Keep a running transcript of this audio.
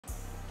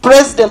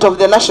President of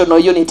the National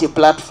Unity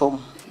Platform,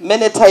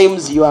 many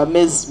times you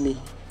amaze me.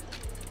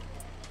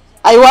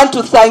 I want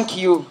to thank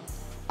you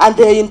and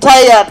the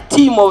entire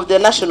team of the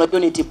National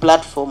Unity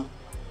Platform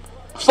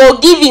for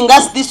giving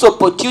us this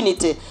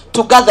opportunity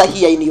to gather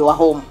here in your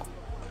home.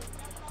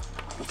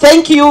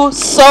 Thank you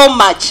so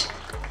much.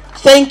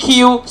 Thank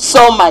you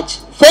so much.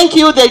 Thank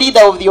you, the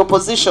leader of the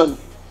opposition,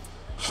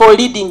 for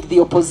leading the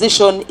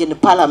opposition in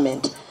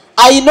Parliament.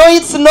 I know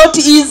it's not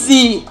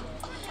easy.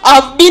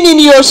 I've been in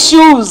your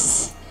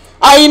shoes.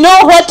 I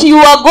know what you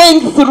are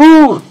going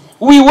through.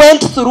 We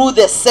went through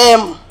the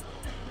same.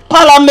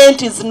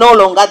 Parliament is no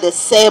longer the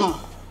same.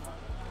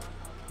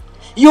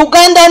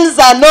 Ugandans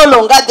are no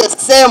longer the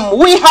same.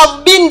 We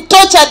have been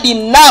tortured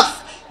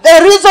enough.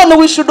 The reason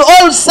we should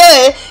all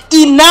say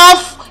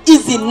enough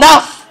is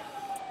enough.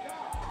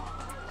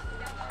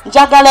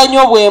 Njagala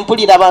nnyo bwe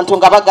mpulira abantu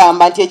nga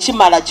bagamba nti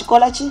ekimala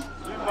kikola ki?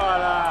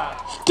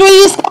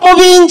 Tuyisa mu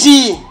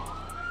bingi.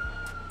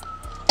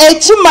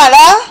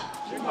 Ekimala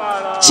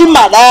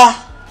kimala.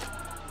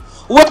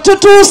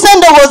 Wetutuuse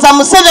ndowooza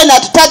Museveni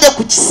atutadde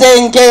ku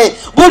kisenge.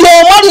 Buli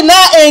omu alina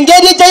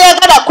engeri gye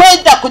yagala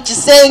kwedda ku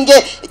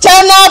kisenge.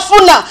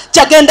 Kyanaafuna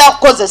kyagenda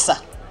kukozesa.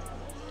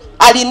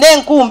 Alina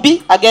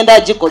enkumbi agenda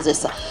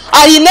agikozesa.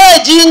 Alina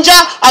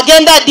ejinja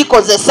agenda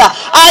adikozesa.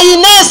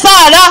 Alina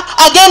esaala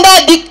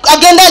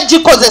agenda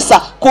agikozesa.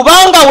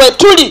 Kubanga we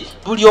tuli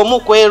buli omu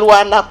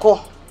kwerwanako.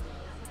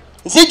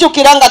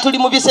 Nzijukira nga tuli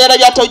mu biseera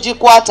bya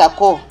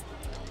togikwatako.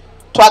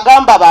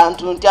 Twagamba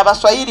abantu nti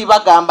Abaswahili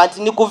bagamba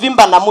nti ni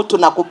kuvimba na mutu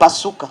na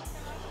kupasuka.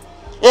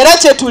 Era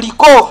kye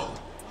tuliko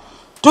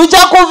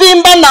tujja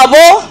kuvimba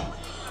nabo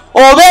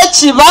oba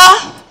ekiba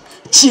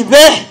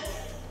kibe.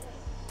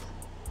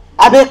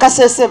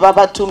 Abekasese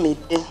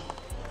babatumidde.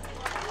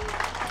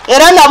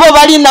 Era nabo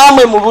bali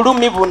namwe mu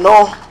bulumi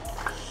buno.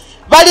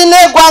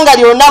 Balina eggwanga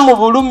lyonna mu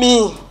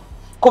bulumi.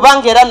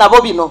 Kubanga era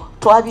nabo bino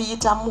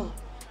twabiyitamu.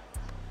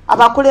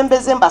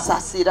 Abakulembeze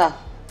mbasasira.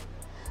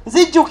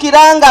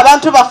 Nzijjukira nga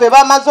abantu baffe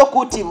bamaze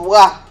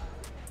okutibwa.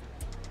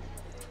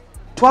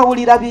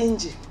 Twawulira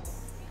bingi.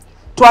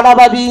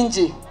 Twalaba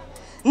bingi.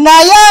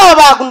 Naye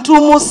abantu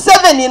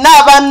Museveni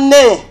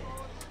n'abanne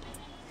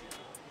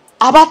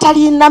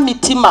abatalina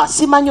mitima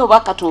simanyi oba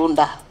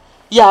Katonda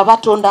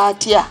y'abatonda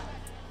atya.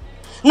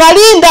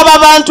 Nalinda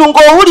abantu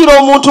ng'owulira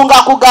omuntu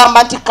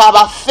ng'akugamba nti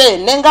kabaffe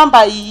ne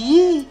ngamba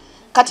yi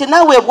kati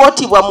nawe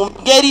bwotibwa mu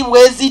ngeri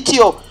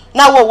bwezityo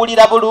nawe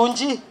owulira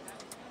bulungi.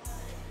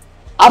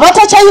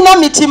 Abatakyalina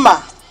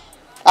mitima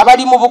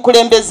abali mu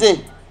bukulembeze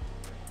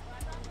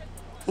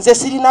nze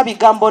sirina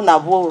bigambo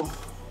nabo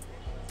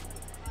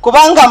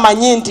kubanga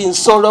manyi nti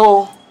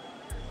nsolo.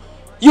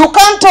 You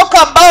can't talk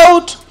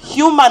about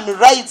human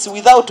rights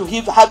without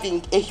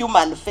having a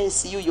human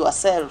face you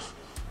yourself.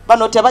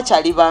 Bano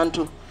tebakyali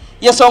bantu.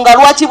 Yesonga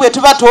lwaki bwe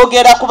tuba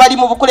twogera ku bali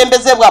mu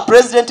bukulembeze bwa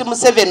President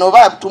Museveni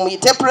oba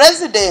tumuyite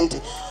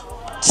president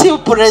si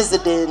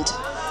president.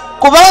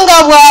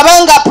 Kubanga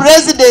bw'abanga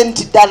president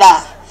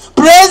ddala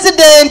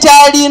President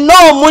alina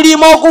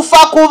omulimu ogufa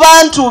ku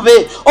bantu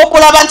be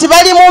okulaba nti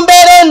bali mu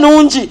mbeera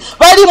ennungi,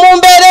 bali mu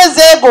mbeera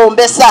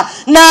ezeegombesa.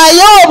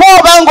 Naye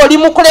oba nga oli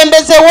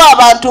mukulembeze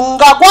w'abantu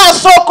nga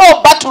gwasooka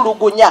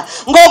obatulugunya,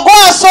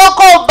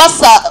 ng'ogwasooka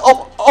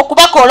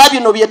okubakola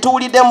bino bye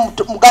tuwulidde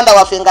muganda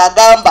waffe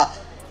ng'agamba,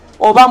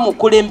 oba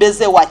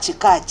mukulembeze wa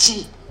kika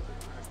ki?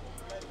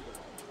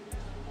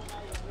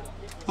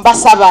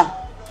 Mbasaba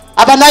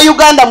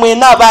Abanayuganda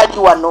mwena abaali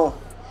wano.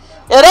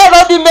 Era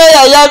Lord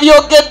Mayor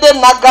yabyogedde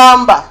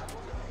nagamba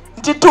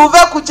nti tuve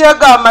ku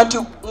kyegamba nti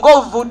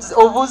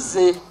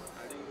ng'obuze.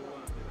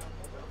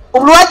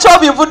 Lwaki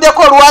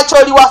obivuddeko lwaki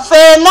oli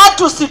waffeena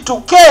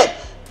tusituke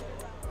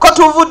ko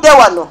tuvudde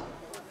wano.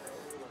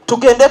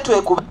 Tugende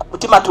twekuba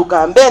mutima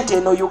tugambe nti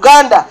eno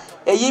Uganda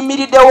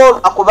eyimiriddewo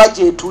akuba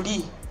gye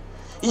tuli.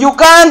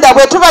 Uganda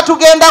bwe tuba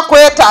tugenda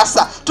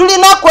kwetaasa,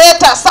 tulina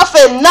kwetaasa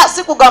ffenna,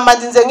 si kugamba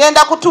nti nze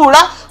ngenda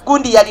kutuula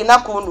gundi yalina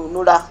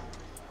kununula.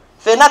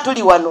 Ffenna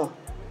tuli wano.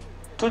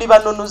 Tuli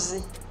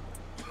banonuzi.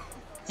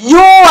 You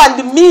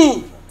and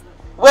me.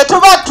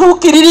 Wetuba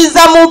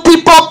tukiririza mu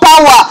people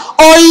power.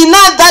 Oina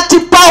that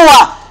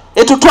power.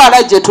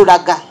 Etutwala gye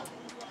tulaga.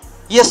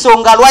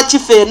 Yesonga lwaki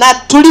ffenna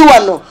tuli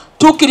wano.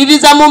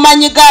 Tukiririza mu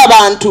manyi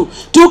g'abantu.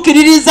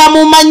 Tukiririza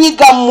mu manyi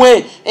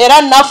gammwe.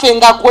 Era naffe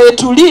nga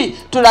kwetuli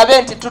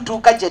tulabe nti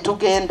tutuuka gye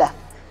tugenda.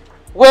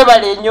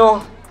 Weebale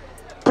nnyo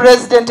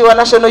President wa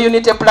National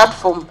Unity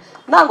Platform.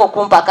 Nango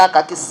kumpaka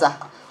akakisa.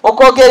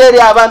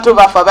 Okwogerera abantu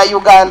baffe ba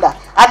Uganda.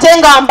 Ate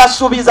nga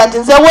mbasuubiza nti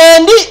nze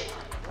wendi.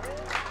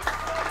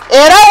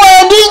 Era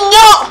wendi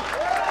nnyo.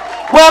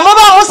 Bwe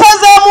muba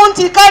musazeemu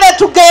nti kale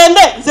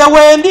tugende, nze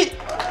wendi.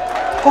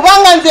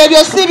 Kubanga nze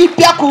ebyo si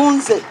bipya ku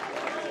nze.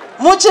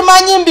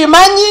 Mukimanyi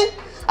mbimanyi,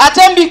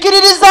 ate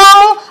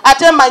mbikiririzaamu,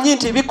 ate manyi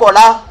nti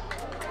bikola.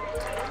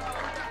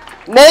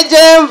 Ne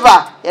gye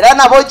nva, era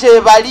nabo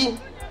gye bali.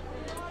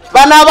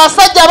 Bano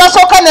abasajja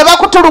basooka ne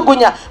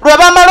bakutulugunya. Lwe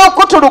bamala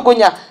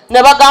okutulugunya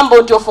ne bagamba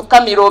nti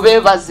ofukamira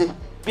obeebaze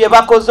bye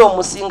bakoze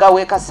omusinga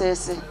w'e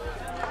Kasese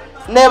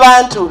ne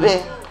bantu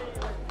be.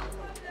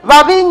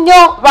 babi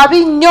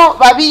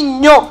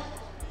nnyo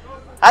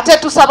ate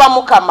tusaba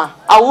Mukama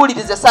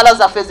awulirize sala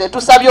zaffe ze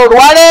tusabye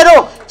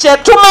olwaleero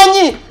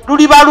kyetumanyi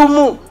luliba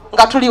lumu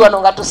nga tuli wano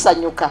nga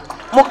tusanyuka.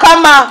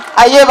 Mukama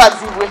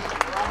ayebazibwe.